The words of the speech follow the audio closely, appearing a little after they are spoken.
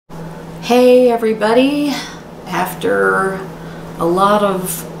Hey everybody, after a lot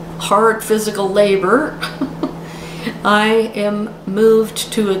of hard physical labor, I am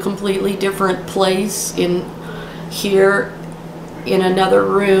moved to a completely different place here in another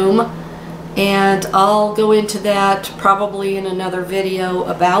room, and I'll go into that probably in another video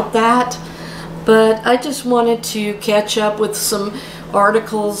about that. But I just wanted to catch up with some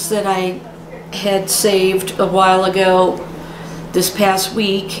articles that I had saved a while ago this past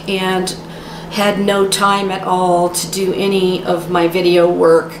week and had no time at all to do any of my video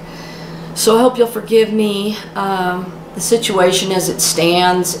work. So I hope you'll forgive me. The situation as it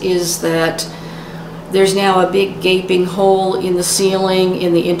stands is that there's now a big gaping hole in the ceiling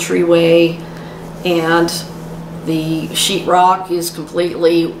in the entryway, and the sheetrock is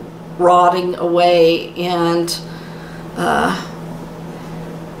completely rotting away, and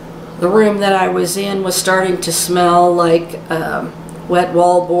the room that I was in was starting to smell like wet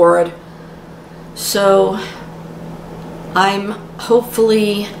wallboard. So I'm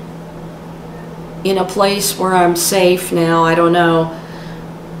hopefully in a place where I'm safe now. I don't know.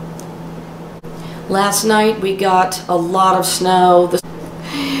 Last night we got a lot of snow.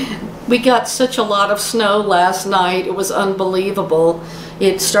 We got such a lot of snow last night. It was unbelievable.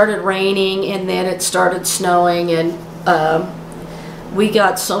 It started raining and then it started snowing, and we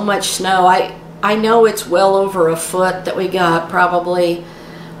got so much snow. I know it's well over a foot that we got, probably.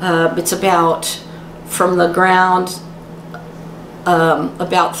 It's about, from the ground,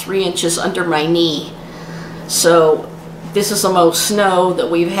 about 3 inches under my knee. So this is the most snow that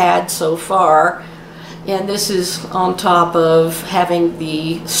we've had so far. And this is on top of having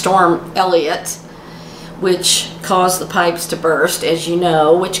the storm Elliott, which caused the pipes to burst, as you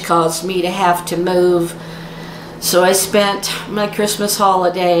know, which caused me to have to move. So I spent my Christmas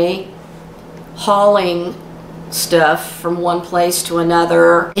holiday hauling stuff from one place to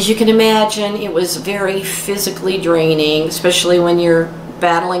another. As you can imagine, it was very physically draining, especially when you're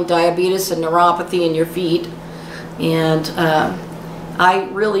battling diabetes and neuropathy in your feet. And I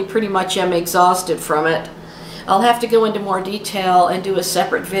really pretty much am exhausted from it. I'll have to go into more detail and do a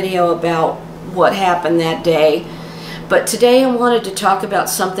separate video about what happened that day. But today I wanted to talk about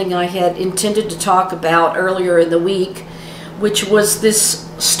something I had intended to talk about earlier in the week, which was this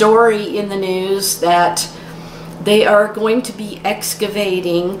story in the news that they are going to be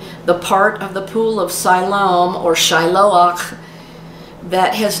excavating the part of the pool of Siloam, or Shiloach,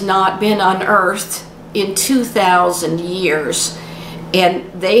 that has not been unearthed in 2,000 years.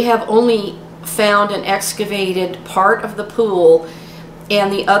 And they have only found an excavated part of the pool, and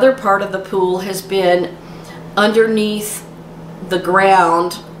the other part of the pool has been underneath the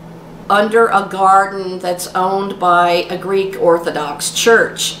ground, under a garden that's owned by a Greek Orthodox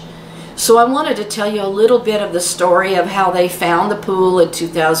church. So I wanted to tell you a little bit of the story of how they found the pool in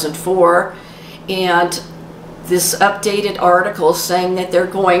 2004, and this updated article saying that they're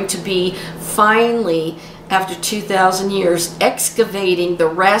going to be finally, after 2,000 years, excavating the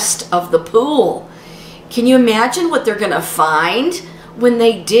rest of the pool. Can you imagine what they're going to find when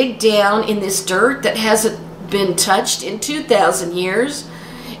they dig down in this dirt that hasn't been touched in 2,000 years?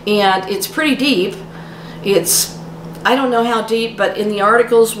 And it's pretty deep. It's, I don't know how deep, but in the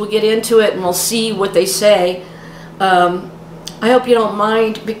articles we'll get into it and we'll see what they say. I hope you don't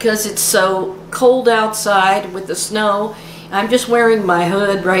mind, because it's so cold outside with the snow. I'm just wearing my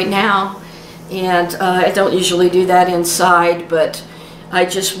hood right now, and I don't usually do that inside, but I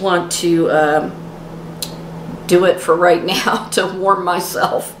just want to do it for right now to warm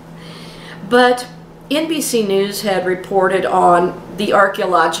myself. But NBC News had reported on the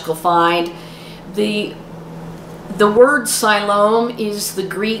archaeological find. The word Siloam is the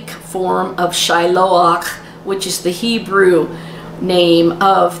Greek form of Shiloach, which is the Hebrew name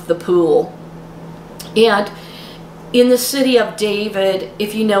of the pool. And in the city of David,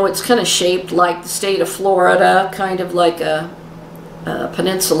 if you know, it's kind of shaped like the state of Florida, kind of like a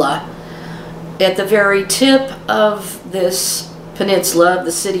peninsula. At the very tip of this peninsula,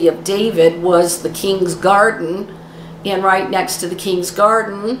 the city of David, was the King's Garden, and right next to the King's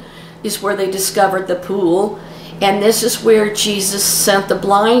Garden is where they discovered the pool, and this is where Jesus sent the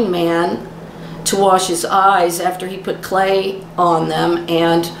blind man to wash his eyes after he put clay on them,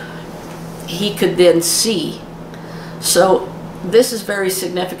 and he could then see. So this is very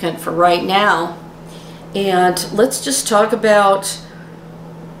significant for right now. And let's just talk about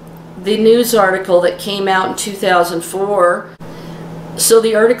the news article that came out in 2004. So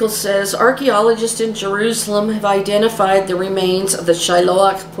the article says, archaeologists in Jerusalem have identified the remains of the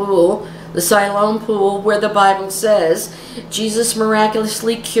Shiloach pool, the Siloam pool, where the Bible says Jesus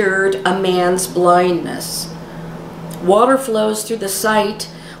miraculously cured a man's blindness. Water flows through the site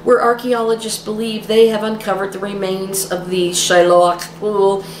where archaeologists believe they have uncovered the remains of the Shiloach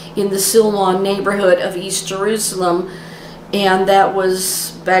pool in the Siloam neighborhood of East Jerusalem. And that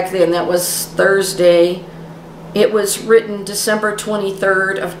was, back then, that was Thursday. It was written December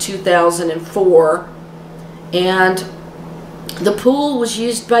 23rd of 2004. And the pool was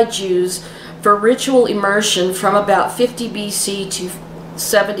used by Jews for ritual immersion from about 50 BC to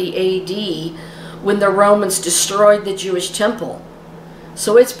 70 AD, when the Romans destroyed the Jewish temple.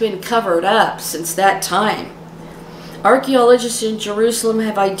 So it's been covered up since that time. Archaeologists in Jerusalem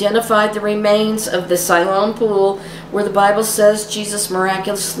have identified the remains of the Siloam pool, where the Bible says Jesus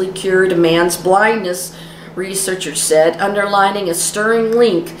miraculously cured a man's blindness, researchers said, underlining a stirring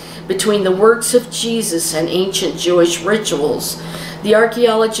link between the works of Jesus and ancient Jewish rituals. The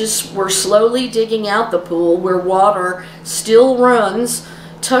archaeologists were slowly digging out the pool, where water still runs,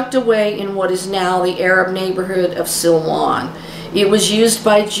 tucked away in what is now the Arab neighborhood of Siloam. It was used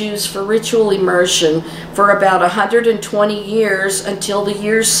by Jews for ritual immersion for about 120 years, until the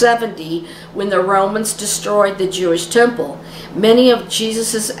year 70, when the Romans destroyed the Jewish temple. Many of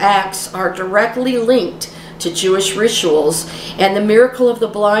Jesus' acts are directly linked to Jewish rituals, and the miracle of the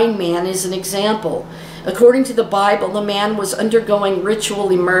blind man is an example. According to the Bible, the man was undergoing ritual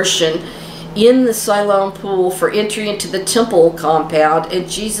immersion in the Siloam pool for entry into the temple compound, and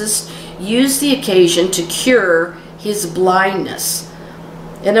Jesus used the occasion to cure his blindness.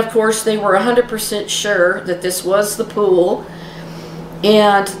 And of course, they were 100% sure that this was the pool,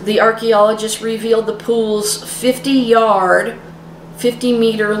 and the archaeologists revealed the pool's 50-yard,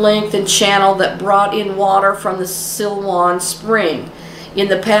 50-meter length and channel that brought in water from the Siloam spring. In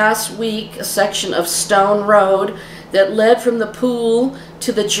the past week, a section of stone road that led from the pool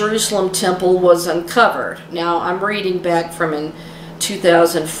to the Jerusalem temple was uncovered. Now, I'm reading back from in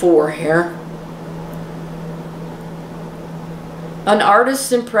 2004 here. An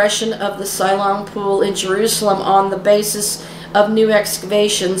artist's impression of the Siloam pool in Jerusalem on the basis of new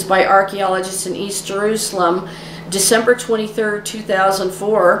excavations by archaeologists in East Jerusalem, December 23,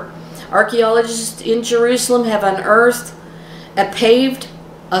 2004. Archaeologists in Jerusalem have unearthed a paved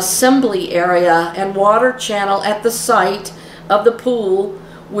assembly area and water channel at the site of the pool,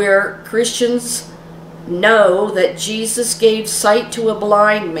 where Christians know that Jesus gave sight to a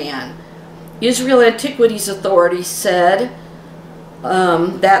blind man. Israel Antiquities Authority said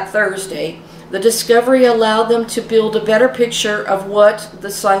that Thursday, the discovery allowed them to build a better picture of what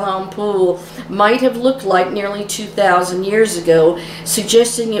the Siloam pool might have looked like nearly 2,000 years ago,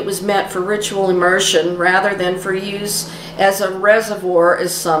 suggesting it was meant for ritual immersion rather than for use as a reservoir,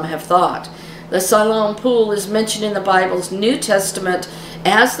 as some have thought. The Siloam pool is mentioned in the Bible's New Testament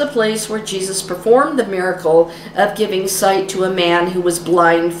as the place where Jesus performed the miracle of giving sight to a man who was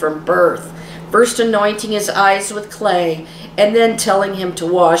blind from birth, first anointing his eyes with clay and then telling him to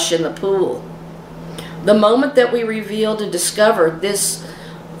wash in the pool. The moment that we revealed and discovered this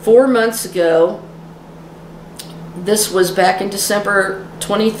 4 months ago, this was back in December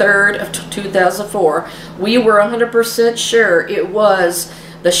 23rd of 2004, we were 100% sure it was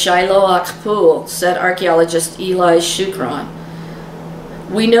the Shiloach pool, said archaeologist Eli Shukron.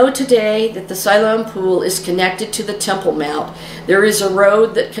 We know today that the Siloam pool is connected to the Temple Mount. There is a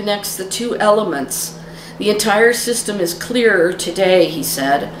road that connects the two elements. The entire system is clearer today, he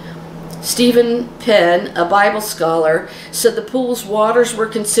said. Stephen Penn, a Bible scholar, said the pool's waters were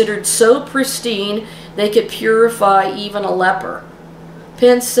considered so pristine they could purify even a leper.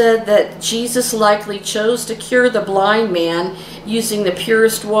 Penn said that Jesus likely chose to cure the blind man using the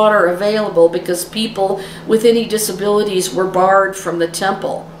purest water available because people with any disabilities were barred from the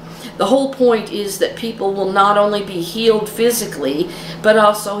temple. The whole point is that people will not only be healed physically, but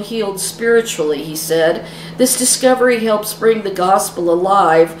also healed spiritually, he said. This discovery helps bring the gospel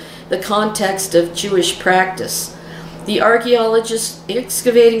alive, the context of Jewish practice. The archaeologists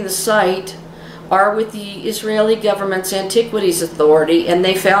excavating the site are with the Israeli government's Antiquities Authority, and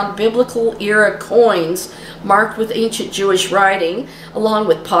they found biblical era coins marked with ancient Jewish writing, along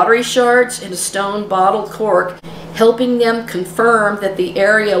with pottery shards and a stone bottle cork, helping them confirm that the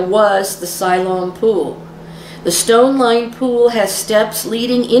area was the Siloam pool. The stone-lined pool has steps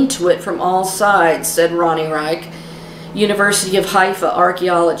leading into it from all sides, said Ronnie Reich, University of Haifa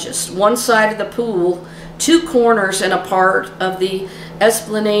archaeologist. One side of the pool, two corners and a part of the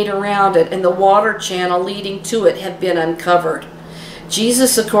esplanade around it, and the water channel leading to it have been uncovered.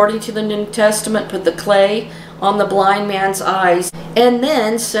 Jesus, according to the New Testament, put the clay on the blind man's eyes and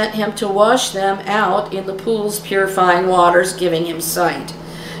then sent him to wash them out in the pool's purifying waters, giving him sight.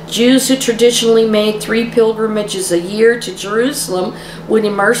 Jews who traditionally made 3 pilgrimages a year to Jerusalem would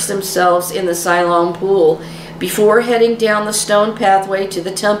immerse themselves in the Siloam pool. before heading down the stone pathway to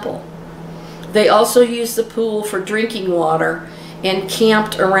the temple. They also used the pool for drinking water and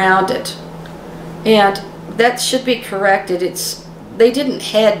camped around it. And that should be corrected. They didn't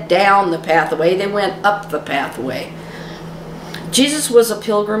head down the pathway, they went up the pathway. Jesus was a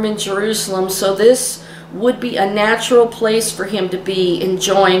pilgrim in Jerusalem, so this would be a natural place for him to be,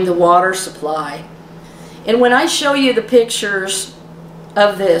 enjoying the water supply. And when I show you the pictures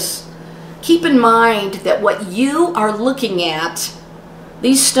of this, keep in mind that what you are looking at,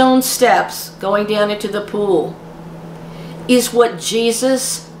 these stone steps going down into the pool, is what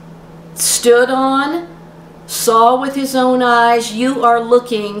Jesus stood on, saw with his own eyes. You are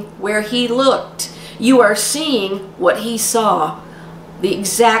looking where he looked. You are seeing what he saw. The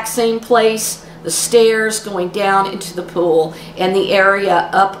exact same place, the stairs going down into the pool, and the area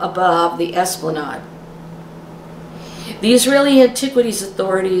up above the esplanade. The Israeli Antiquities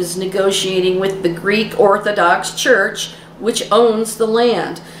Authority is negotiating with the Greek Orthodox Church, which owns the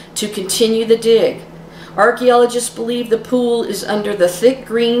land, to continue the dig. Archaeologists believe the pool is under the thick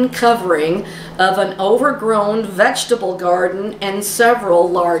green covering of an overgrown vegetable garden and several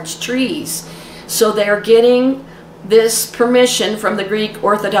large trees. So they're getting this permission from the Greek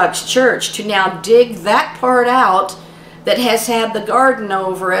Orthodox Church to now dig that part out that has had the garden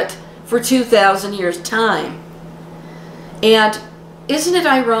over it for 2,000 years' time. And isn't it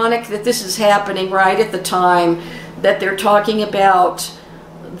ironic that this is happening right at the time that they're talking about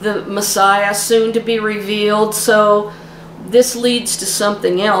the Messiah soon to be revealed? So this leads to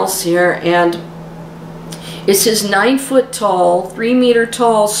something else here, and it says 9-foot tall, 3-meter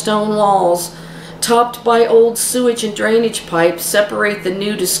tall stone walls topped by old sewage and drainage pipes separate the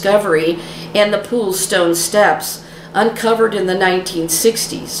new discovery and the pool's stone steps, uncovered in the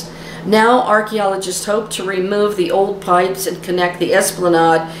 1960s. Now archaeologists hope to remove the old pipes and connect the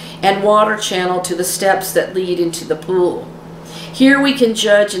esplanade and water channel to the steps that lead into the pool. Here we can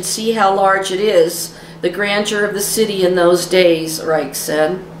judge and see how large it is, the grandeur of the city in those days, Reich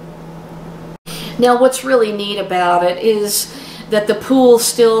said. Now what's really neat about it is that the pool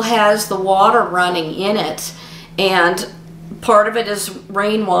still has the water running in it, and part of it is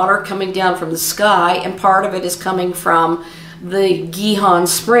rainwater coming down from the sky, and part of it is coming from the Gihon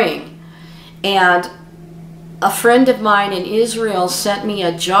spring. And a friend of mine in Israel sent me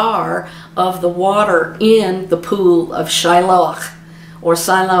a jar of the water in the pool of Shiloach, or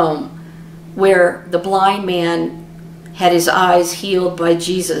Siloam, where the blind man had his eyes healed by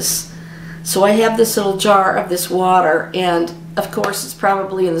Jesus. So I have this little jar of this water, and of course it's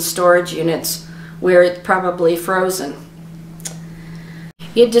probably in the storage units where it's probably frozen.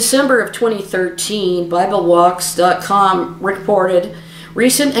 In December of 2013, BibleWalks.com reported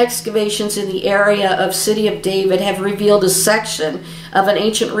recent excavations in the area of City of David have revealed a section of an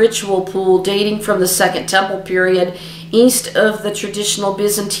ancient ritual pool dating from the Second Temple period east of the traditional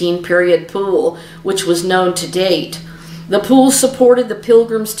Byzantine period pool, which was known to date. The pool supported the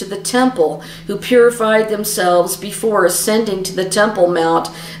pilgrims to the temple, who purified themselves before ascending to the Temple Mount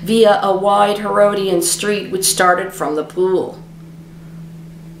via a wide Herodian street which started from the pool.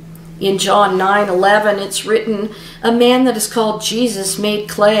 In John 9:11, it's written, "A man that is called Jesus made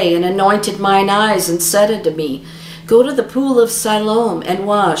clay and anointed mine eyes and said unto me, Go to the pool of Siloam and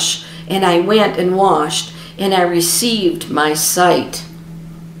wash. And I went and washed, and I received my sight."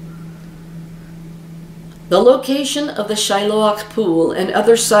 The location of the Shiloach pool and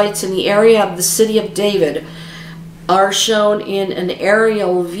other sites in the area of the City of David are shown in an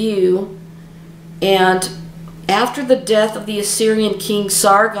aerial view, and after the death of the Assyrian king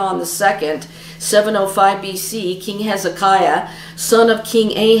Sargon II, 705 BC, King Hezekiah, son of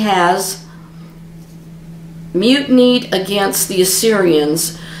King Ahaz, mutinied against the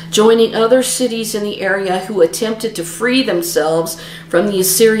Assyrians, joining other cities in the area who attempted to free themselves from the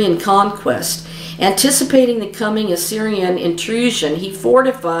Assyrian conquest. Anticipating the coming Assyrian intrusion, he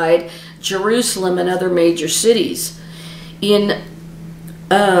fortified Jerusalem and other major cities. In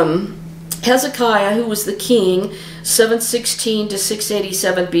Hezekiah, who was the king, 716 to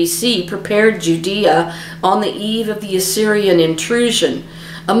 687 BC, prepared Judea on the eve of the Assyrian intrusion.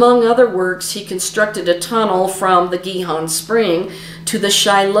 Among other works, he constructed a tunnel from the Gihon spring to the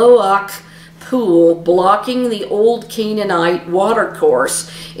Shiloach pool, blocking the old Canaanite watercourse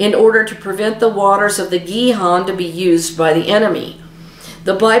in order to prevent the waters of the Gihon to be used by the enemy.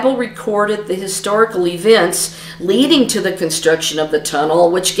 The Bible recorded the historical events leading to the construction of the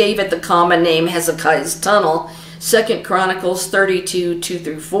tunnel, which gave it the common name Hezekiah's Tunnel, 2 Chronicles 32,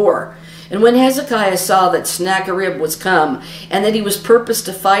 2-4. And when Hezekiah saw that Sennacherib was come, and that he was purposed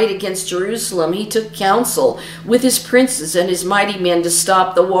to fight against Jerusalem, he took counsel with his princes and his mighty men to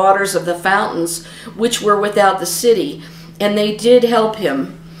stop the waters of the fountains which were without the city, and they did help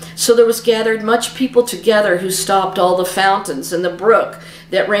him. So there was gathered much people together, who stopped all the fountains and the brook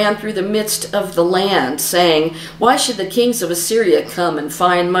that ran through the midst of the land, saying, Why should the kings of Assyria come and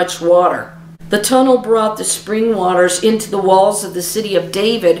find much water? The tunnel brought the spring waters into the walls of the city of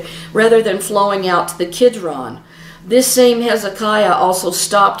David, rather than flowing out to the Kidron. This same Hezekiah also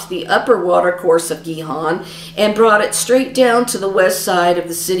stopped the upper watercourse of Gihon, and brought it straight down to the west side of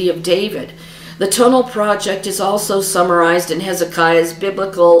the city of David. The tunnel project is also summarized in Hezekiah's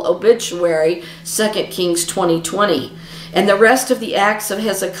biblical obituary, 2 Kings 20:20. And the rest of the acts of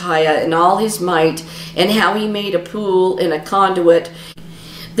Hezekiah in all his might, and how he made a pool and a conduit.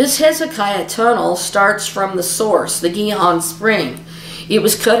 This Hezekiah tunnel starts from the source, the Gihon spring. It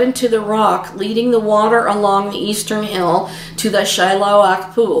was cut into the rock, leading the water along the eastern hill to the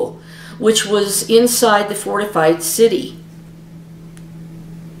Shiloach pool, which was inside the fortified city.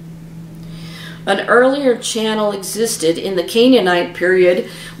 An earlier channel existed in the Canaanite period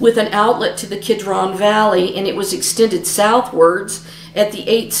with an outlet to the Kidron Valley, and it was extended southwards at the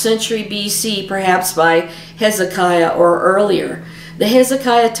 8th century BC, perhaps by Hezekiah or earlier. The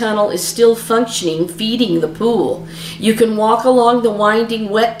Hezekiah tunnel is still functioning, feeding the pool. You can walk along the winding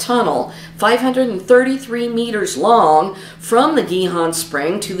wet tunnel, 533 meters long, from the Gihon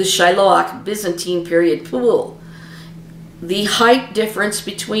spring to the Shiloach Byzantine period pool. The height difference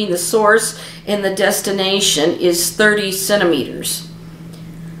between the source and the destination is 30 centimeters.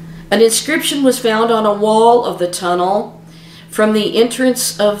 An inscription was found on a wall of the tunnel from the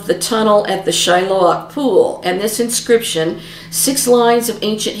entrance of the tunnel at the Shiloach pool, and this inscription, 6 lines of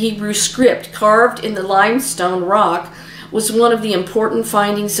ancient Hebrew script carved in the limestone rock, was one of the important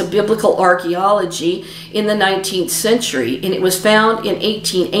findings of biblical archaeology in the 19th century, and it was found in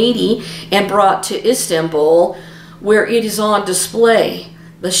 1880 and brought to Istanbul, where it is on display.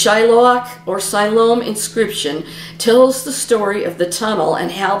 The Shiloach or Siloam inscription tells the story of the tunnel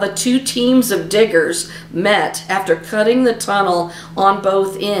and how the 2 teams of diggers met after cutting the tunnel on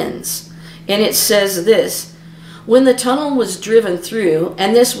both ends. And it says this: when the tunnel was driven through,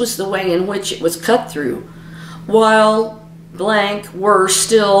 and this was the way in which it was cut through, while blank were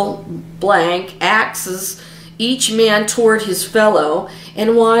still blank axes, each man toward his fellow,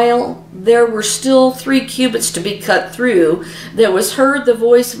 and while there were still 3 cubits to be cut through, there was heard the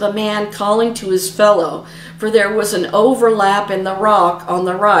voice of a man calling to his fellow, for there was an overlap in the rock on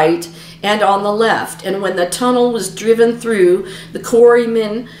the right and on the left. And when the tunnel was driven through, the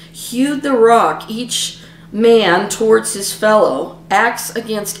quarrymen hewed the rock, each man towards his fellow, axe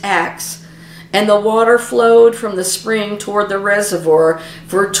against axe, and the water flowed from the spring toward the reservoir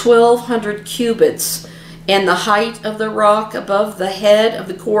for 1,200 cubits. And the height of the rock above the head of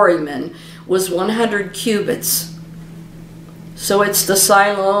the quarryman was 100 cubits. So it's the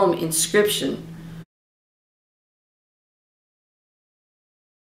Siloam inscription.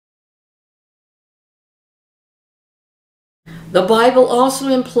 The Bible also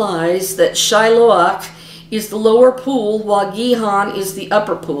implies that Shiloach is the lower pool, while Gihon is the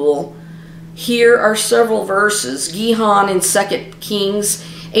upper pool. Here are several verses. Gihon in 2 Kings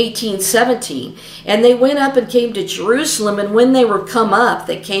 18:17. And they went up and came to Jerusalem, and when they were come up,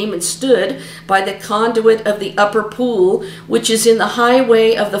 they came and stood by the conduit of the upper pool, which is in the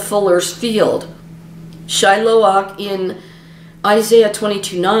highway of the fuller's field. Shiloach in Isaiah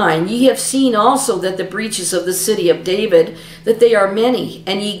 22:9. Ye have seen also that the breaches of the city of David, that they are many,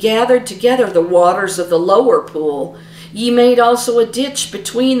 and ye gathered together the waters of the lower pool. Ye made also a ditch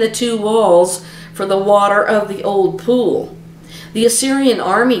between the 2 walls for the water of the old pool. The Assyrian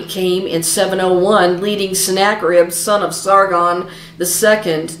army came in 701, leading Sennacherib, son of Sargon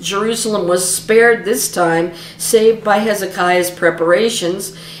II. Jerusalem was spared this time, saved by Hezekiah's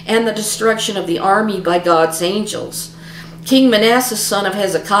preparations and the destruction of the army by God's angels. King Manasseh, son of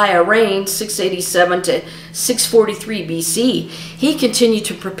Hezekiah, reigned 687 to 643 BC. He continued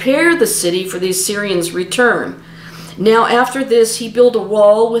to prepare the city for the Assyrians' return. Now after this he built a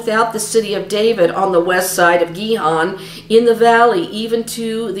wall without the city of David on the west side of Gihon, in the valley, even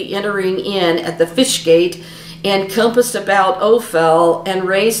to the entering in at the fish gate, and compassed about Ophel, and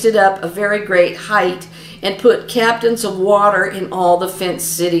raised it up a very great height, and put captains of water in all the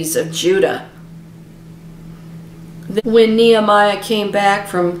fenced cities of Judah. When Nehemiah came back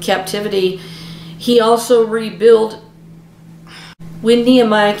from captivity, he also rebuilt. When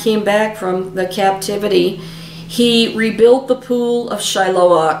Nehemiah came back from the captivity, he rebuilt the pool of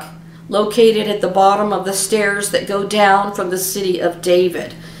Shiloach, located at the bottom of the stairs that go down from the city of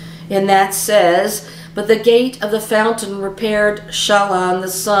David. And that says, "But the gate of the fountain repaired Shallun, the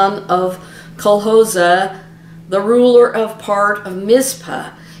son of Colhozeh, the ruler of part of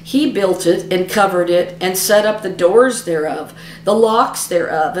Mizpah. He built it and covered it and set up the doors thereof, the locks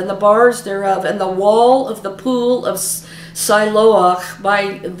thereof, and the bars thereof, and the wall of the pool of Siloach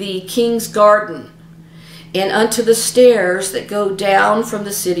by the king's garden, and unto the stairs that go down from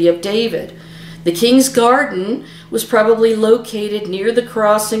the city of David." The king's garden was probably located near the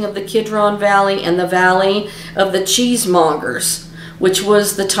crossing of the Kidron Valley and the Valley of the Cheesemongers, which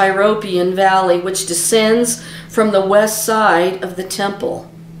was the Tyropian Valley, which descends from the west side of the temple.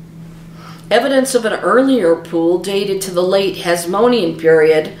 Evidence of an earlier pool dated to the late Hasmonean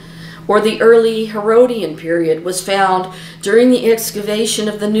period or the early Herodian period was found during the excavation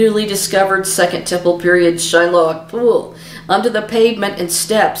of the newly discovered Second Temple period Shiloach pool. Under the pavement and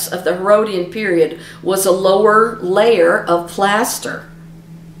steps of the Herodian period was a lower layer of plaster.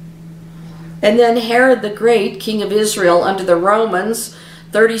 And then Herod the Great, king of Israel under the Romans,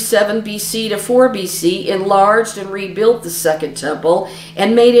 37 BC to 4 BC, enlarged and rebuilt the Second Temple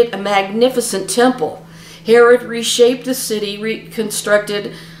and made it a magnificent temple. Herod reshaped the city,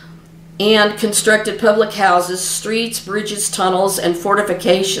 constructed public houses, streets, bridges, tunnels, and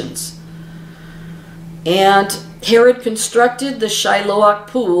fortifications. And Herod constructed the Shiloach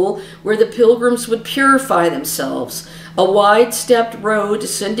pool where the pilgrims would purify themselves. A wide stepped road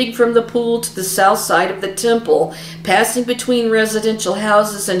descending from the pool to the south side of the temple, passing between residential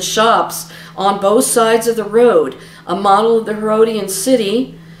houses and shops on both sides of the road. A model of the Herodian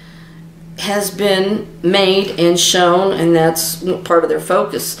city has been made and shown, and that's part of their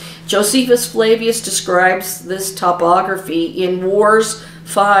focus. Josephus Flavius describes this topography in Wars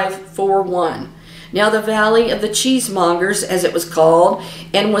 5:4-1. Now the Valley of the Cheesemongers, as it was called,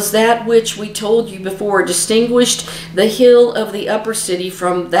 and was that which we told you before, distinguished the hill of the upper city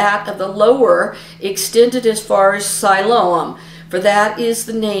from that of the lower, extended as far as Siloam, for that is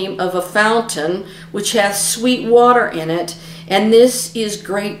the name of a fountain which hath sweet water in it, and this is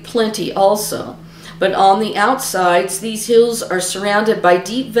great plenty also. But on the outsides these hills are surrounded by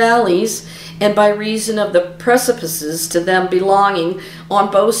deep valleys, and by reason of the precipices to them belonging on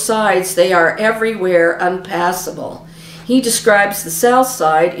both sides, they are everywhere unpassable. He describes the south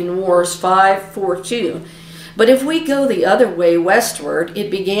side in Wars 5:4-2. But if we go the other way westward, it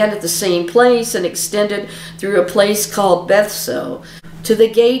began at the same place and extended through a place called Bethso to the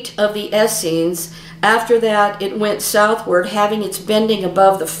gate of the Essenes. After that it went southward, having its bending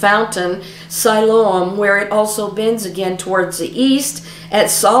above the fountain Siloam, where it also bends again towards the east at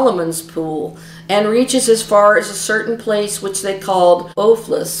Solomon's pool, and reaches as far as a certain place which they called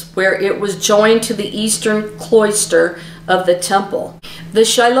Ophlus, where it was joined to the eastern cloister of the temple. The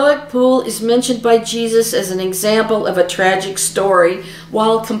Shiloach pool is mentioned by Jesus as an example of a tragic story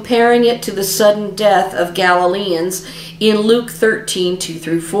while comparing it to the sudden death of Galileans in Luke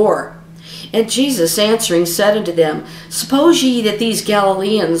 13:2-4. And Jesus answering said unto them, Suppose ye that these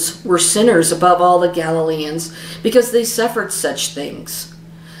Galileans were sinners above all the Galileans, because they suffered such things?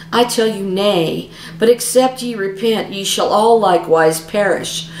 I tell you, nay, but except ye repent, ye shall all likewise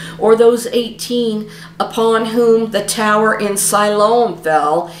perish. Or those 18 upon whom the tower in Siloam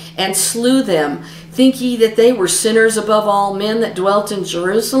fell, and slew them, think ye that they were sinners above all men that dwelt in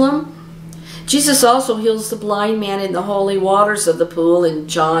Jerusalem? Jesus also heals the blind man in the holy waters of the pool in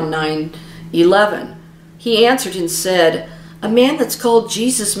John 9:11. He answered and said, A man that's called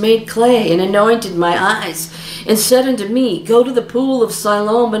Jesus made clay and anointed my eyes, and said unto me, Go to the pool of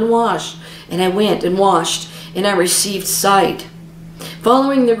Siloam and wash. And I went and washed, and I received sight.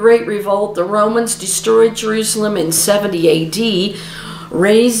 Following the great revolt, the Romans destroyed Jerusalem in 70 AD,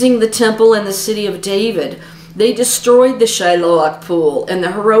 razing the temple and the city of David. They destroyed the Shiloach pool and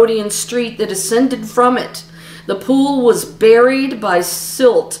the Herodian street that ascended from it. The pool was buried by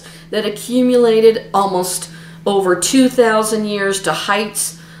silt that accumulated almost over 2,000 years to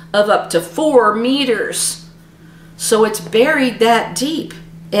heights of up to 4 meters. So it's buried that deep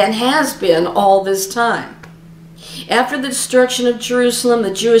and has been all this time. After the destruction of Jerusalem,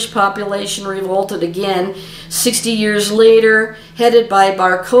 the Jewish population revolted again 60 years later, headed by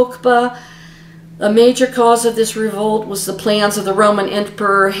Bar Kokhba. A major cause of this revolt was the plans of the Roman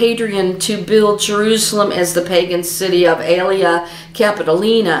Emperor Hadrian to build Jerusalem as the pagan city of Aelia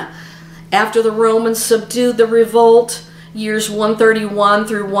Capitolina. After the Romans subdued the revolt, years 131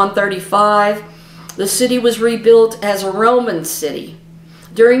 through 135, the city was rebuilt as a Roman city.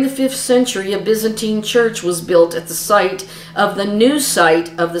 During the 5th century, a Byzantine church was built at the site of the new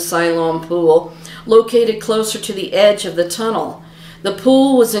site of the Siloam pool, located closer to the edge of the tunnel. The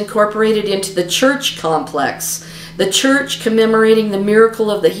pool was incorporated into the church complex. The church commemorating the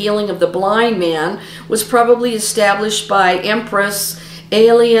miracle of the healing of the blind man was probably established by Empress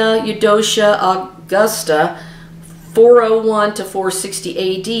Aelia Eudocia Augusta, 401 to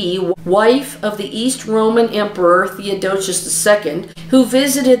 460 AD, wife of the East Roman Emperor Theodosius II, who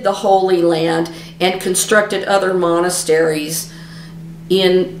visited the Holy Land and constructed other monasteries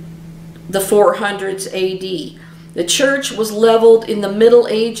in the 400s AD. The church was leveled in the Middle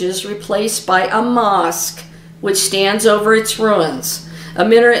Ages, replaced by a mosque, which stands over its ruins. A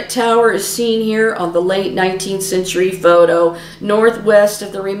minaret tower is seen here on the late 19th century photo, northwest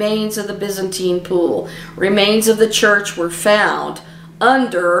of the remains of the Byzantine pool. Remains of the church were found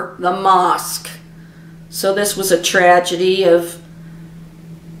under the mosque. So this was a tragedy of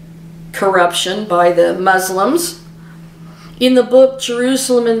corruption by the Muslims. In the book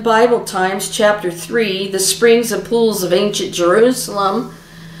Jerusalem in Bible Times, chapter 3, The Springs and Pools of Ancient Jerusalem,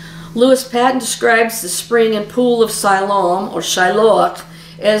 Lewis Patton describes the spring and pool of Siloam, or Shiloach,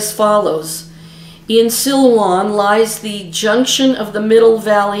 as follows. In Siloam lies the junction of the middle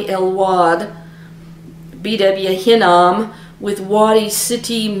valley El Wad, BW Hinnom, with Wadi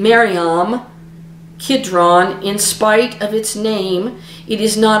Siti Mariam, Kidron. In spite of its name, it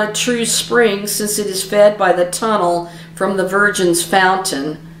is not a true spring, since it is fed by the tunnel from the Virgin's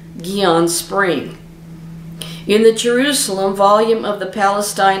Fountain, Gihon Spring. In the Jerusalem volume of the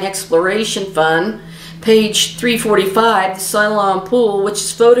Palestine Exploration Fund, page 345, the Siloam Pool, which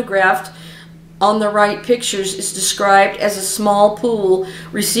is photographed on the right pictures, is described as a small pool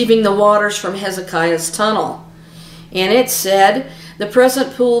receiving the waters from Hezekiah's tunnel. And it said, the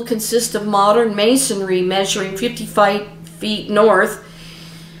present pool consists of modern masonry measuring 55 feet north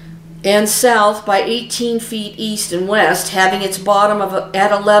and south by 18 feet east and west, having its bottom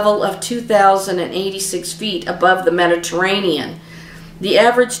at a level of 2,086 feet above the Mediterranean. The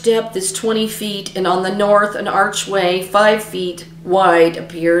average depth is 20 feet, and on the north an archway 5 feet wide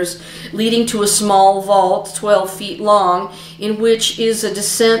appears, leading to a small vault 12 feet long, in which is a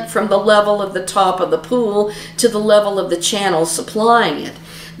descent from the level of the top of the pool to the level of the channel supplying it.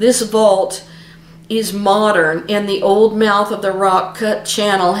 This vault is modern, and the old mouth of the rock-cut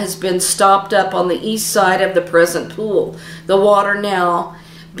channel has been stopped up on the east side of the present pool, the water now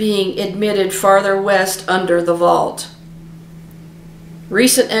being admitted farther west under the vault.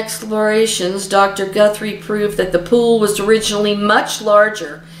 Recent explorations, Dr. Guthrie proved that the pool was originally much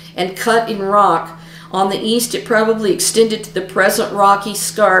larger and cut in rock. On the east, it probably extended to the present rocky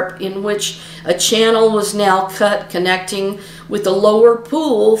scarp, in which a channel was now cut connecting with the lower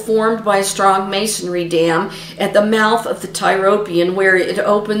pool formed by a strong masonry dam at the mouth of the Tyropian, where it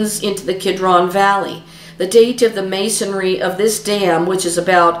opens into the Kidron Valley. The date of the masonry of this dam, which is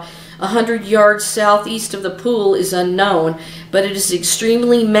about 100 yards southeast of the pool, is unknown, but it is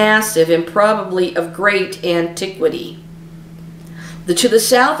extremely massive and probably of great antiquity. To the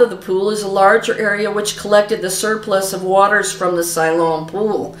south of the pool is a larger area which collected the surplus of waters from the Siloam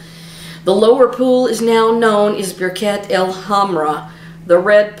pool. The lower pool is now known as Birket El Hamra, the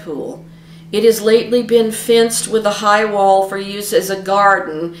Red Pool. It has lately been fenced with a high wall for use as a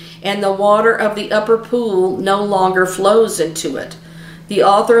garden, and the water of the upper pool no longer flows into it. The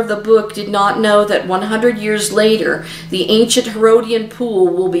author of the book did not know that 100 years later, the ancient Herodian pool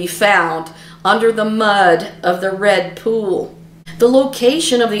will be found under the mud of the Red Pool. The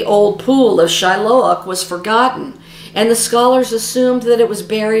location of the old pool of Shiloach was forgotten, and the scholars assumed that it was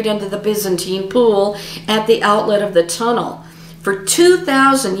buried under the Byzantine pool at the outlet of the tunnel. For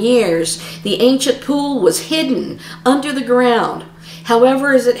 2,000 years, the ancient pool was hidden under the ground.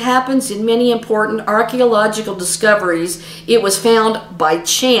 However, as it happens in many important archaeological discoveries, it was found by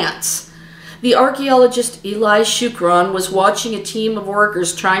chance. The archaeologist Eli Shukron was watching a team of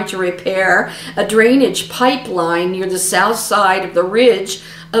workers trying to repair a drainage pipeline near the south side of the ridge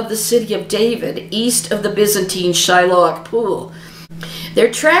of the city of David, east of the Byzantine Shiloach pool.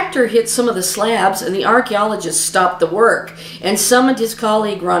 Their tractor hit some of the slabs, and the archaeologist stopped the work and summoned his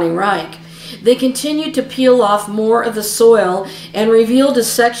colleague Ronnie Reich. They continued to peel off more of the soil and revealed a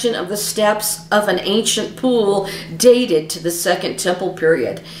section of the steps of an ancient pool dated to the Second Temple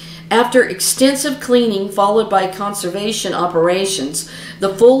period. After extensive cleaning followed by conservation operations,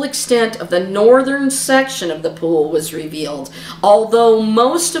 the full extent of the northern section of the pool was revealed, although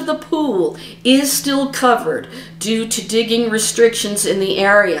most of the pool is still covered due to digging restrictions in the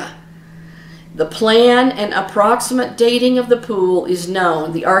area. The plan and approximate dating of the pool is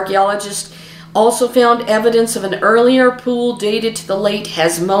known. The archaeologist also found evidence of an earlier pool dated to the late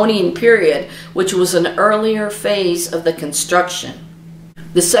Hasmonean period, which was an earlier phase of the construction.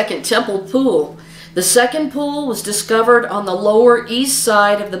 The Second Temple pool. The second pool was discovered on the lower east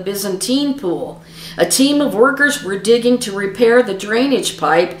side of the Byzantine pool. A team of workers were digging to repair the drainage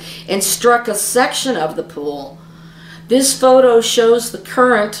pipe and struck a section of the pool. This photo shows the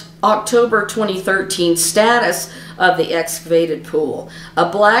current October 2013 status of the excavated pool. A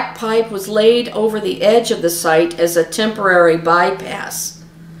black pipe was laid over the edge of the site as a temporary bypass.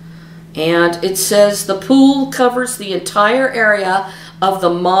 And it says the pool covers the entire area of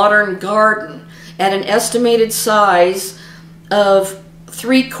the modern garden at an estimated size of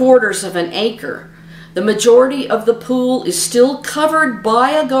 3/4 of an acre. The majority of the pool is still covered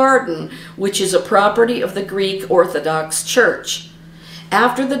by a garden, which is a property of the Greek Orthodox Church.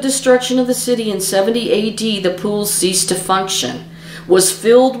 After the destruction of the city in 70 AD, the pool ceased to function, was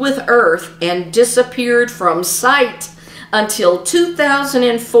filled with earth, and disappeared from sight until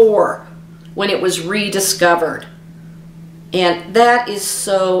 2004, when it was rediscovered. And that is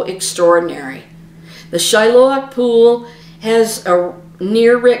so extraordinary. The Shiloach pool has a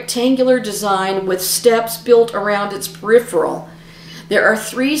near rectangular design with steps built around its peripheral. There are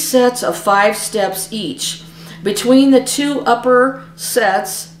 3 sets of 5 steps each. Between the 2 upper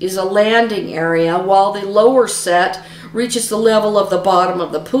sets is a landing area, while the lower set reaches the level of the bottom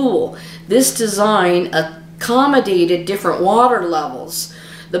of the pool. This design accommodated different water levels.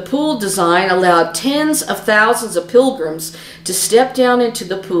 The pool design allowed tens of thousands of pilgrims to step down into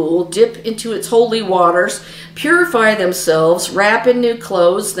the pool, dip into its holy waters, purify themselves, wrap in new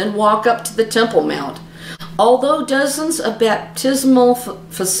clothes, then walk up to the Temple Mount. Although dozens of baptismal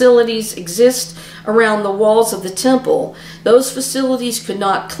facilities exist around the walls of the temple, those facilities could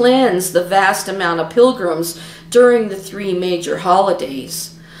not cleanse the vast amount of pilgrims during the 3 major holidays.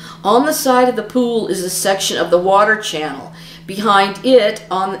 On the side of the pool is a section of the water channel. Behind it,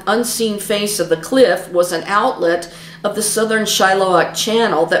 on the unseen face of the cliff, was an outlet of the southern Shiloach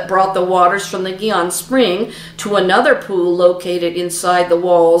channel that brought the waters from the Gihon Spring to another pool located inside the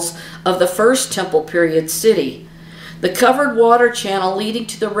walls of the first temple period city. The covered water channel leading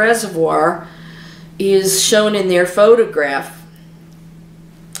to the reservoir is shown in their photograph.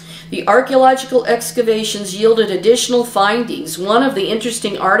 The archaeological excavations yielded additional findings. One of the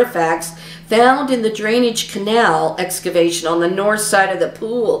interesting artifacts found in the drainage canal excavation on the north side of the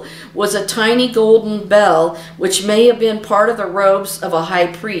pool was a tiny golden bell, which may have been part of the robes of a high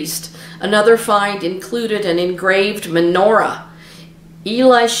priest. Another find included an engraved menorah.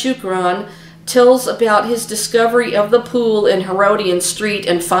 Eli Shukran tells about his discovery of the pool in Herodian Street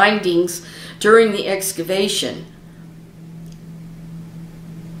and findings during the excavation.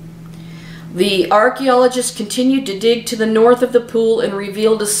 The archaeologists continued to dig to the north of the pool and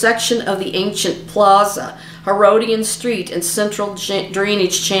revealed a section of the ancient plaza, Herodian Street, and central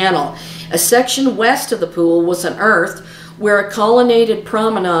drainage channel. A section west of the pool was unearthed where a colonnaded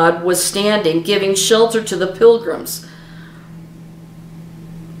promenade was standing, giving shelter to the pilgrims.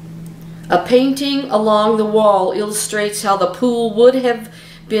 A painting along the wall illustrates how the pool would have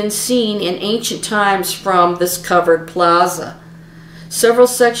been seen in ancient times from this covered plaza. Several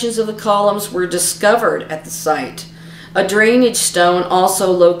sections of the columns were discovered at the site. A drainage stone also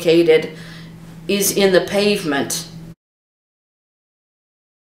located is in the pavement.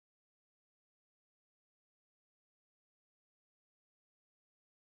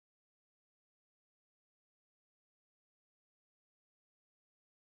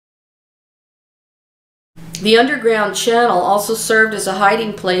 The underground channel also served as a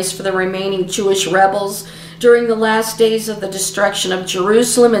hiding place for the remaining Jewish rebels during the last days of the destruction of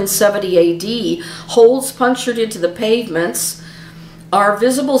Jerusalem in 70 AD. Holes punctured into the pavements are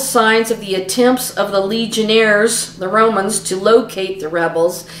visible signs of the attempts of the legionnaires, the Romans, to locate the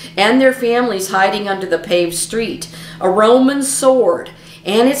rebels and their families hiding under the paved street. A Roman sword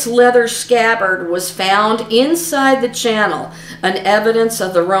and its leather scabbard was found inside the channel, an evidence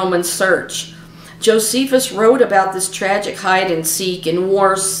of the Roman search. Josephus wrote about this tragic hide-and-seek in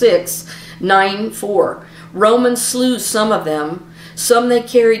War 6:9-4. Romans slew some of them, some they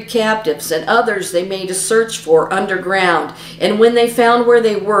carried captives, and others they made a search for underground. And when they found where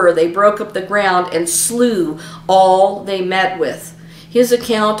they were, they broke up the ground and slew all they met with. His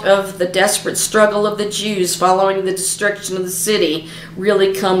account of the desperate struggle of the Jews following the destruction of the city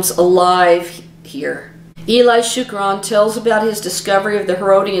really comes alive here. Eli Shukran tells about his discovery of the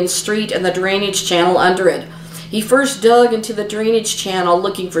Herodian Street and the drainage channel under it. He first dug into the drainage channel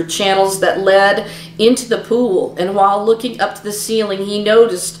looking for channels that led into the pool, and while looking up to the ceiling he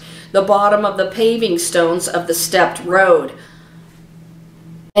noticed the bottom of the paving stones of the stepped road.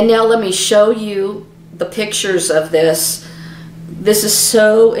 And now let me show you the pictures of this. This is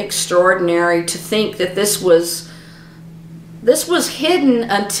so extraordinary to think that this was hidden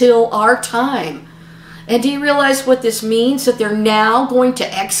until our time. And do you realize what this means? That they're now going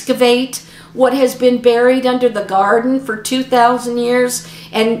to excavate what has been buried under the garden for 2,000 years,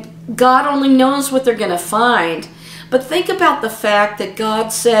 and God only knows what they're going to find. But think about the fact that God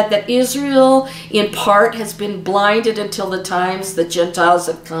said that Israel, in part, has been blinded until the times the Gentiles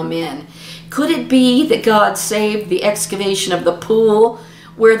have come in. Could it be that God saved the excavation of the pool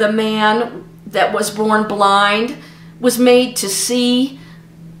where the man that was born blind was made to see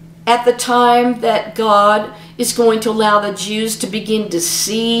at the time that God is going to allow the Jews to begin to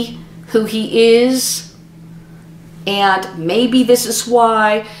see who He is? And maybe this is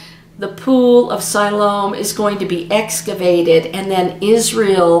why the pool of Siloam is going to be excavated, and then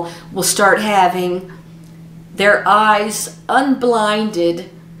Israel will start having their eyes unblinded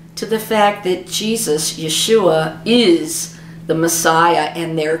to the fact that Jesus, Yeshua, is the Messiah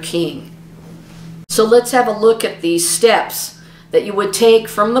and their King. So let's have a look at these steps that you would take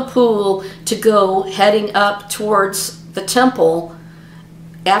from the pool to go heading up towards the temple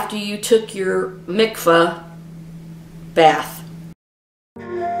after you took your mikvah bath.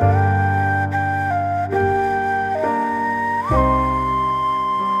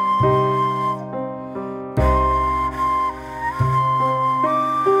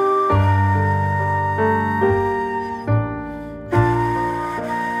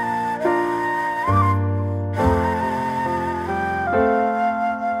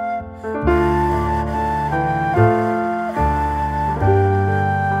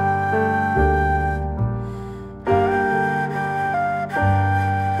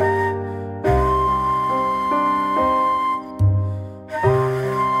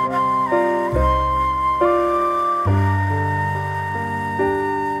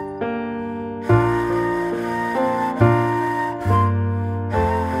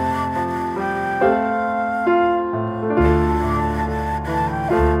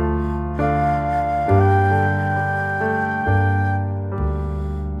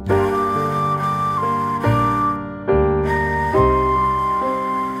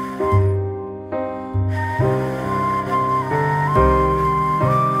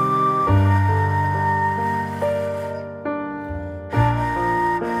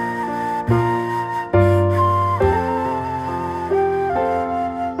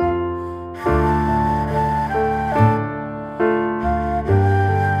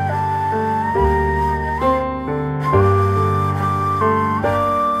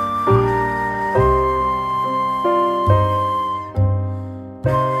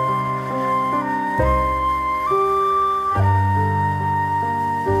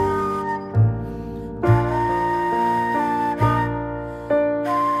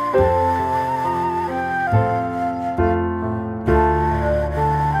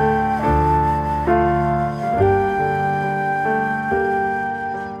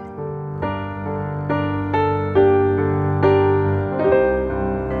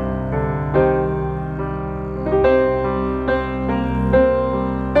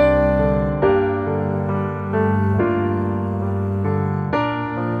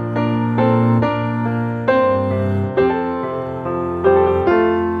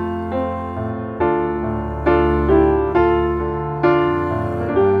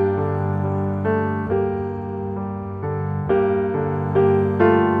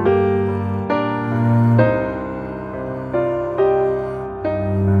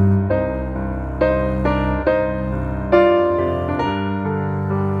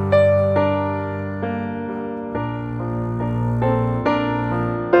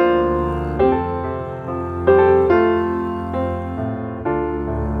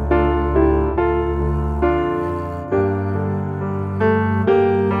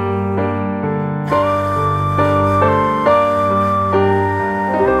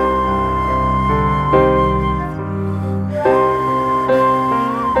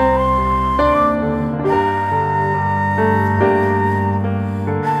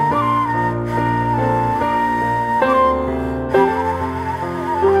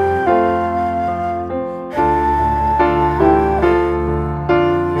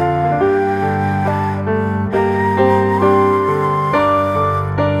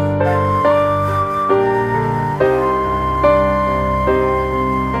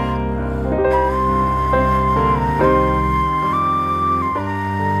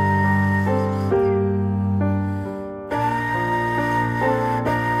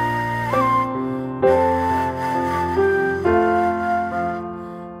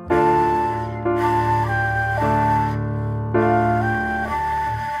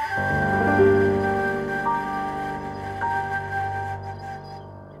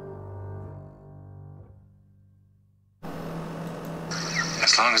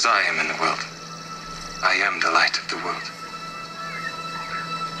 As long as I am in the world, I am the light of the world.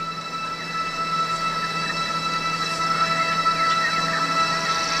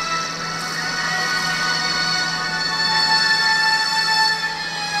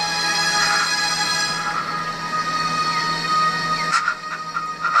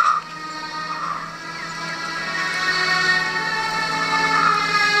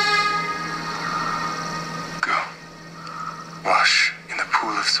 Wash in the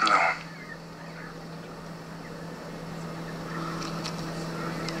pool of Siloam.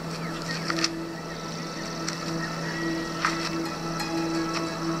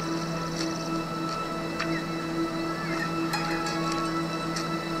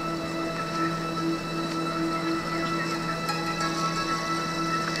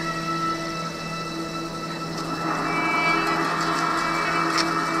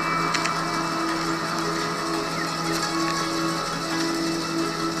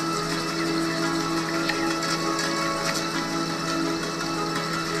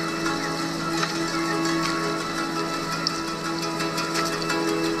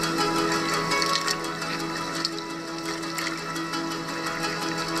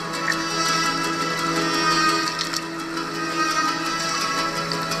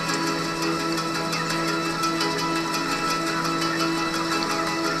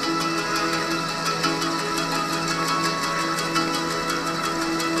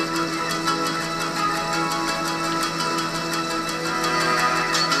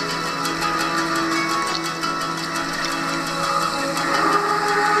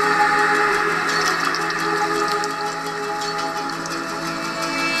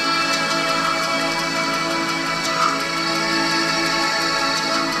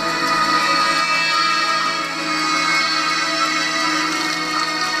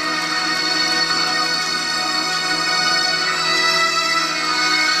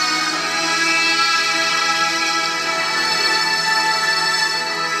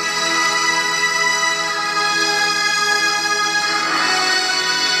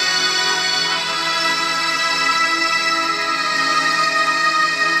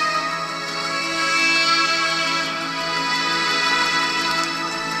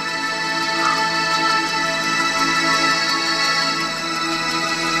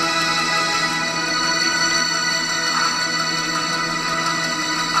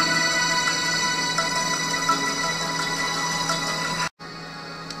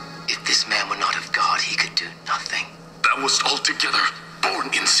 wast altogether born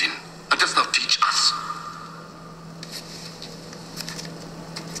in sin, and dost thou teach us?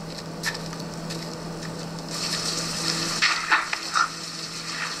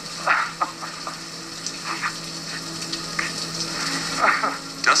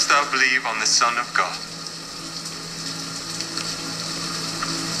 Dost thou believe on the Son of God?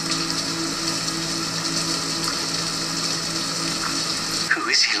 Who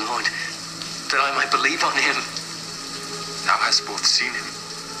is he, Lord, that I might believe on him? Thou hast both seen him,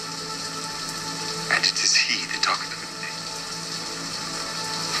 and it is he that talketh with thee.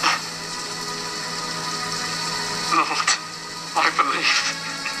 Lord, I believe.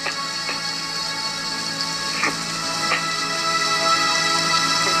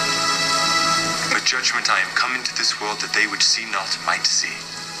 A judgment I am come into this world that they which see not might see,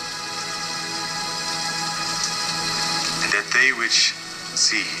 and that they which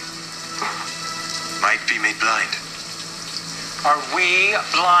see might be made blind. Are we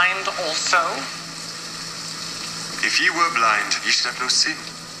blind also? If ye were blind, ye should have no sin.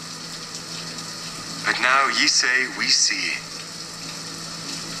 But now ye say, we see.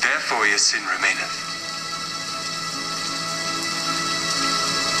 Therefore your sin remaineth.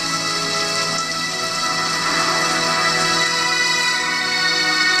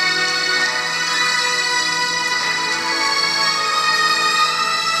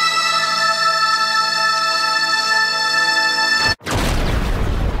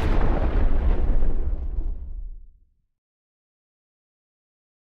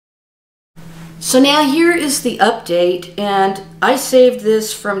 So now here is the update, and I saved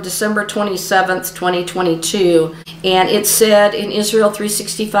this from December 27th, 2022, and it said in Israel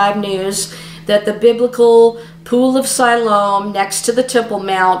 365 News that the biblical Pool of Siloam next to the Temple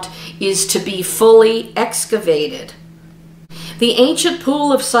Mount is to be fully excavated. The ancient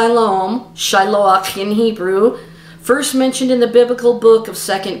Pool of Siloam, Shiloach in Hebrew, first mentioned in the biblical book of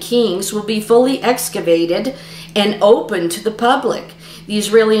 2 Kings, will be fully excavated and open to the public. The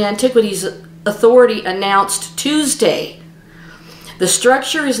Israeli Antiquities Authority announced Tuesday. The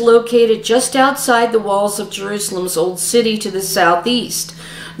structure is located just outside the walls of Jerusalem's old city to the southeast.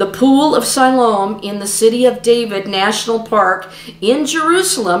 The Pool of Siloam in the City of David National Park in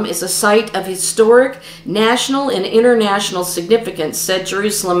Jerusalem is a site of historic, national, and international significance, said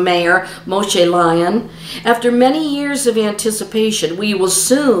Jerusalem Mayor Moshe Lyon. After many years of anticipation, we will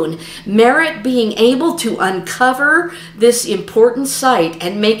soon merit being able to uncover this important site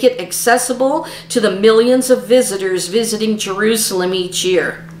and make it accessible to the millions of visitors visiting Jerusalem each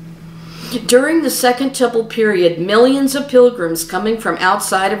year. During the Second Temple period, millions of pilgrims coming from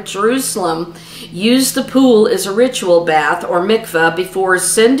outside of Jerusalem used the pool as a ritual bath or mikveh before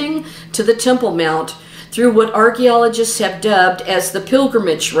ascending to the Temple Mount through what archaeologists have dubbed as the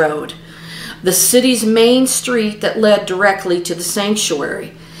Pilgrimage Road, the city's main street that led directly to the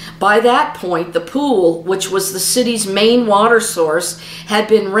sanctuary. By that point, the pool, which was the city's main water source, had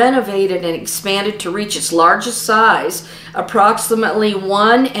been renovated and expanded to reach its largest size, approximately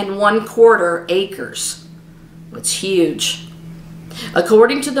 1 1/4 acres. It's huge.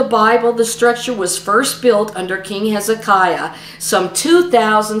 According to the Bible, the structure was first built under King Hezekiah some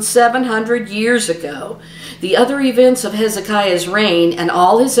 2,700 years ago. The other events of Hezekiah's reign and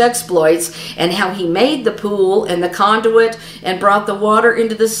all his exploits and how he made the pool and the conduit and brought the water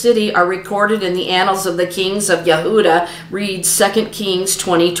into the city are recorded in the annals of the kings of Yehuda, read 2 Kings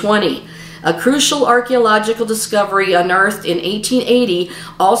 20:20. A crucial archaeological discovery unearthed in 1880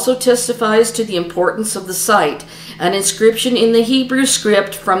 also testifies to the importance of the site. An inscription in the Hebrew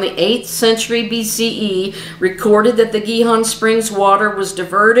script from the 8th century BCE recorded that the Gihon Springs water was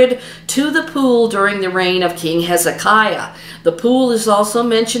diverted to the pool during the reign of King Hezekiah. The pool is also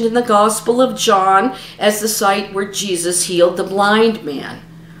mentioned in the Gospel of John as the site where Jesus healed the blind man.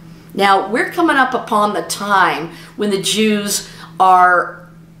 Now, we're coming up upon the time when the Jews are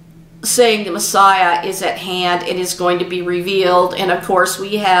saying the Messiah is at hand and is going to be revealed. And of course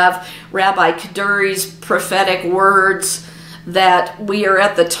we have Rabbi Kaduri's prophetic words that we are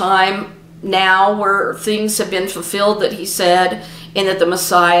at the time now where things have been fulfilled that he said, and that the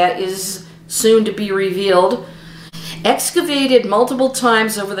Messiah is soon to be revealed. Excavated multiple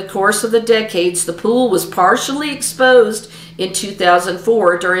times over the course of the decades, the pool was partially exposed in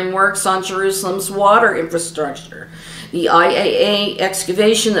 2004 during works on Jerusalem's water infrastructure. The IAA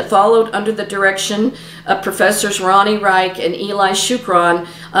excavation that followed under the direction of Professors Ronnie Reich and Eli Shukron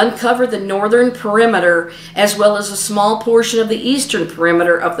uncovered the northern perimeter as well as a small portion of the eastern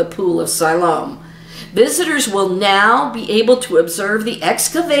perimeter of the Pool of Siloam. Visitors will now be able to observe the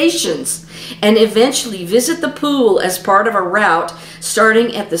excavations and eventually visit the pool as part of a route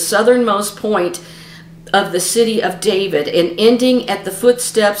starting at the southernmost point of the City of David and ending at the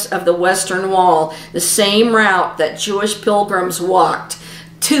footsteps of the Western Wall, the same route that Jewish pilgrims walked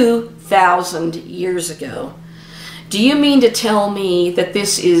 2,000 years ago. Do you mean to tell me that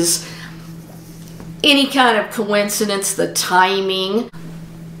this is any kind of coincidence, the timing?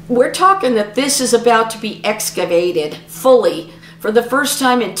 We're talking that this is about to be excavated fully for the first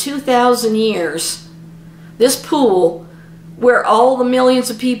time in 2,000 years. This pool, where all the millions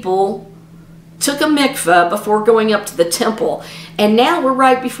of people took a mikveh before going up to the temple, and now we're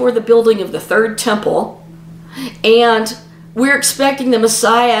right before the building of the third temple, and we're expecting the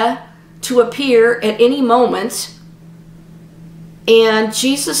Messiah to appear at any moment. And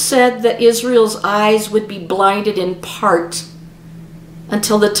Jesus said that Israel's eyes would be blinded in part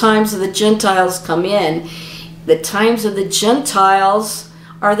until the times of the Gentiles come in. The times of the Gentiles,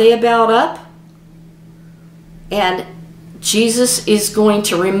 are they about up? And Jesus is going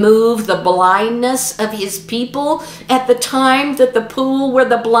to remove the blindness of his people at the time that the pool where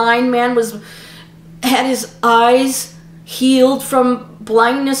the blind man had his eyes healed from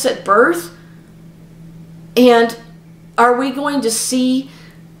blindness at birth. And are we going to see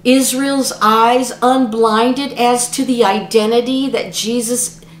Israel's eyes unblinded as to the identity that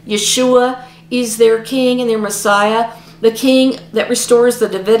Jesus, Yeshua, is their king and their Messiah, the king that restores the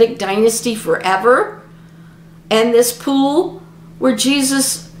Davidic dynasty forever? And this pool where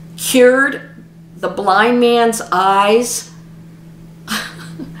Jesus cured the blind man's eyes,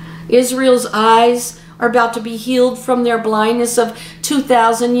 Israel's eyes are about to be healed from their blindness of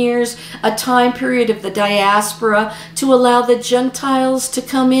 2,000 years, a time period of the diaspora, to allow the Gentiles to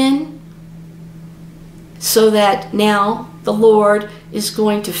come in, so that now the Lord is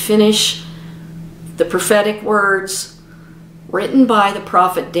going to finish the prophetic words written by the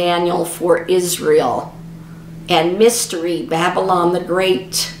prophet Daniel for Israel. And mystery, Babylon the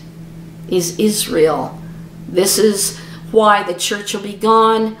Great, is Israel. This is why the church will be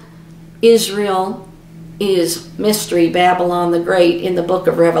gone. Israel is mystery, Babylon the Great, in the book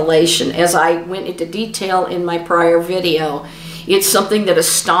of Revelation, as I went into detail in my prior video. It's something that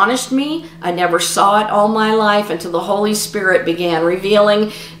astonished me. I never saw it all my life until the Holy Spirit began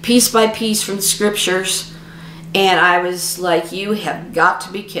revealing piece by piece from the scriptures. And I was like, you have got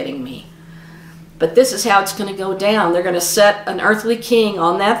to be kidding me. But this is how it's going to go down. They're going to set an earthly king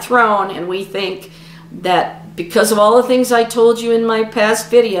on that throne, and we think that because of all the things I told you in my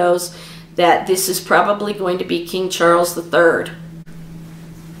past videos, that this is probably going to be King Charles III.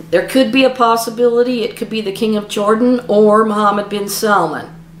 There could be a possibility it could be the King of Jordan or Mohammed bin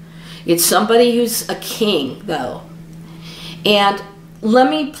Salman. It's somebody who's a king, though. And let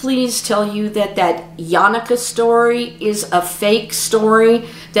me please tell you that that Hanukkah story is a fake story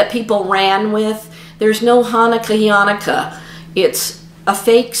that people ran with. There's no Hanukkah. It's a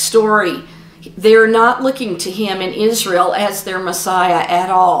fake story. They're not looking to him in Israel as their Messiah at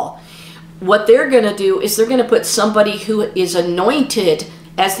all. What they're going to do is they're going to put somebody who is anointed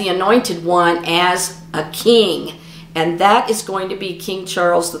as the anointed one as a king. And that is going to be King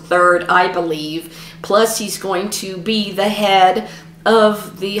Charles III, I believe. Plus, he's going to be the head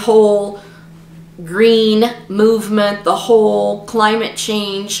of the whole green movement, the whole climate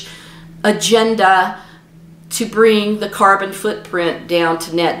change agenda to bring the carbon footprint down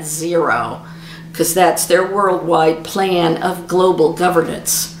to net zero, because that's their worldwide plan of global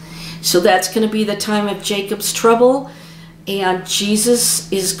governance. So that's going to be the time of Jacob's trouble, and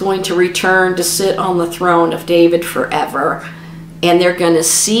Jesus is going to return to sit on the throne of David forever, and they're going to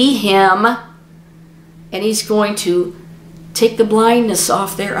see him, and he's going to take the blindness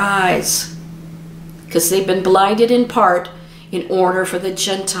off their eyes, because they've been blinded in part in order for the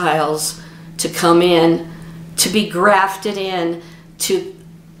Gentiles to come in, to be grafted in to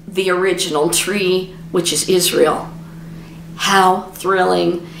the original tree, which is Israel. How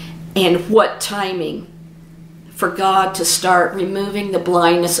thrilling, and what timing for God to start removing the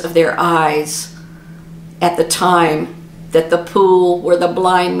blindness of their eyes at the time that the pool where the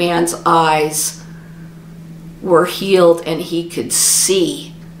blind man's eyes were healed and he could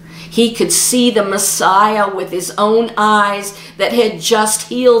see. He could see the Messiah with his own eyes that had just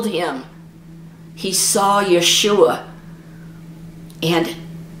healed him. He saw Yeshua, and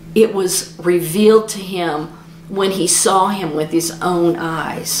it was revealed to him when he saw him with his own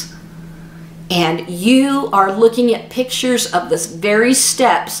eyes. And you are looking at pictures of the very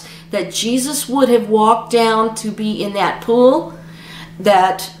steps that Jesus would have walked down to be in that pool,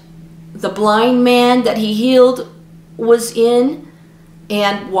 that the blind man that he healed was in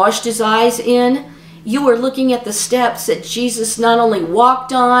and washed his eyes in. You are looking at the steps that Jesus not only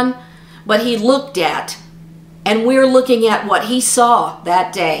walked on, but he looked at. And we're looking at what he saw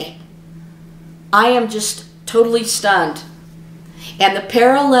that day. I am just totally stunned. And the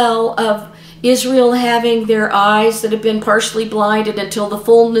parallel of Israel having their eyes that have been partially blinded until the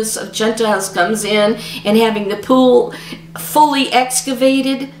fullness of Gentiles comes in, and having the pool fully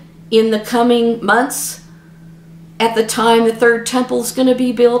excavated in the coming months at the time the third temple is going to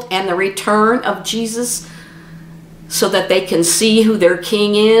be built, and the return of Jesus so that they can see who their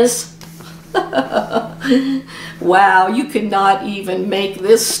king is. Wow, you could not even make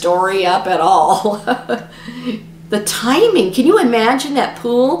this story up at all. The timing, can you imagine that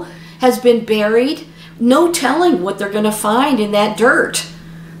pool has been buried? No telling what they're going to find in that dirt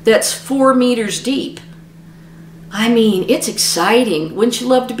that's 4 meters deep. I mean, it's exciting. Wouldn't you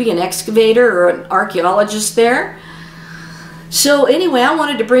love to be an excavator or an archaeologist there? So anyway, I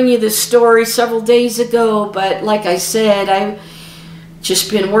wanted to bring you this story several days ago, but like I said, I've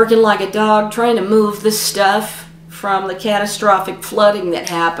just been working like a dog trying to move this stuff from the catastrophic flooding that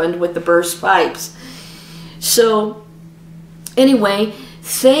happened with the burst pipes. So anyway,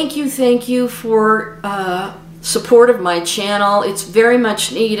 thank you for support of my channel. It's very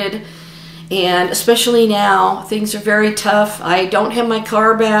much needed, and especially now things are very tough. I don't have my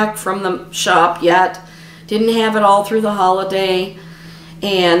car back from the shop yet. Didn't have it all through the holiday,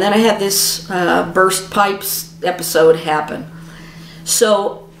 and then I had this burst pipes episode happen.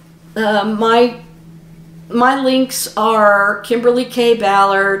 So my links are Kimberly K.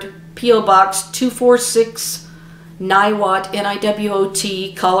 Ballard, P.O. Box 246, Niwot,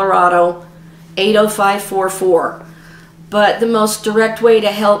 Niwot, Colorado 80544. But the most direct way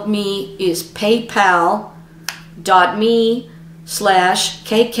to help me is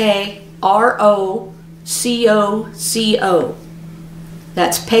paypal.me/KKROCOCO.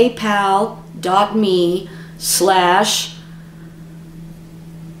 That's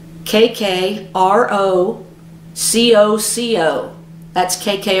paypal.me/KKROCOCO. That's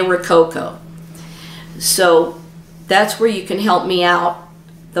KK Rococo. So that's where you can help me out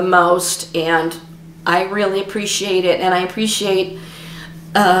the most, and I really appreciate it. And I appreciate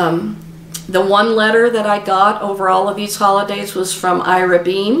The one letter that I got over all of these holidays was from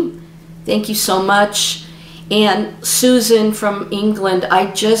HEIRLOOM. Thank you so much. And Susan from England,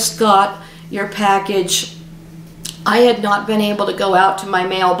 I just got your package. I had not been able to go out to my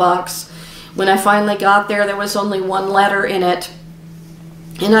mailbox. When I finally got there, there was only one letter in it.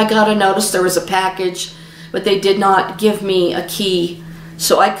 And I got a notice there was a package, but they did not give me a key.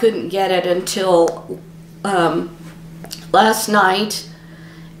 So I couldn't get it until last night.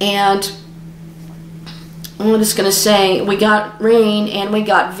 And I'm just going to say, we got rain and we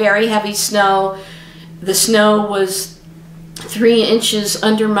got very heavy snow. The snow was 3 inches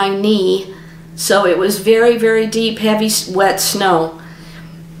under my knee. So it was very, very deep, heavy, wet snow.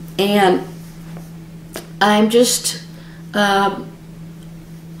 And I'm just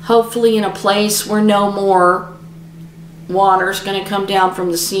hopefully in a place where no more water is going to come down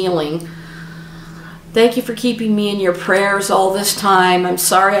from the ceiling. Thank you for keeping me in your prayers all this time. I'm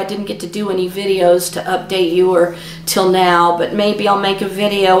sorry I didn't get to do any videos to update you or till now, but maybe I'll make a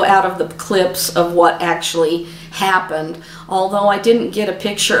video out of the clips of what actually happened. Although I didn't get a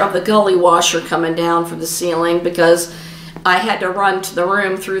picture of the gully washer coming down from the ceiling because I had to run to the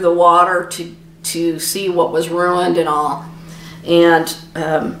room through the water to see what was ruined and all. And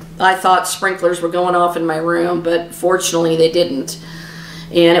I thought sprinklers were going off in my room, but fortunately they didn't.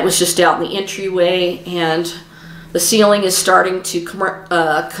 And it was just out in the entryway, and the ceiling is starting to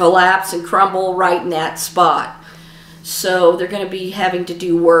collapse and crumble right in that spot. So they're going to be having to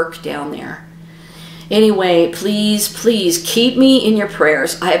do work down there. Anyway, please, please keep me in your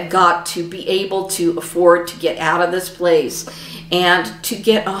prayers. I have got to be able to afford to get out of this place and to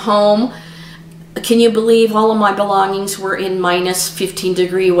get a home. Can you believe all of my belongings were in minus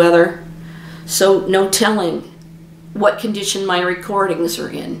 15-degree weather? So no telling what condition my recordings are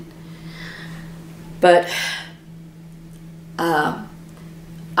in. But I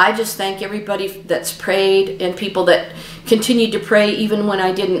just thank everybody that's prayed and people that continued to pray even when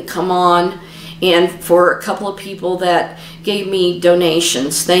I didn't come on, and for a couple of people that gave me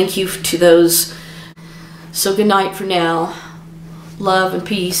donations. Thank you to those. So good night for now. Love and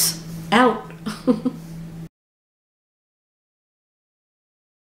peace. Out.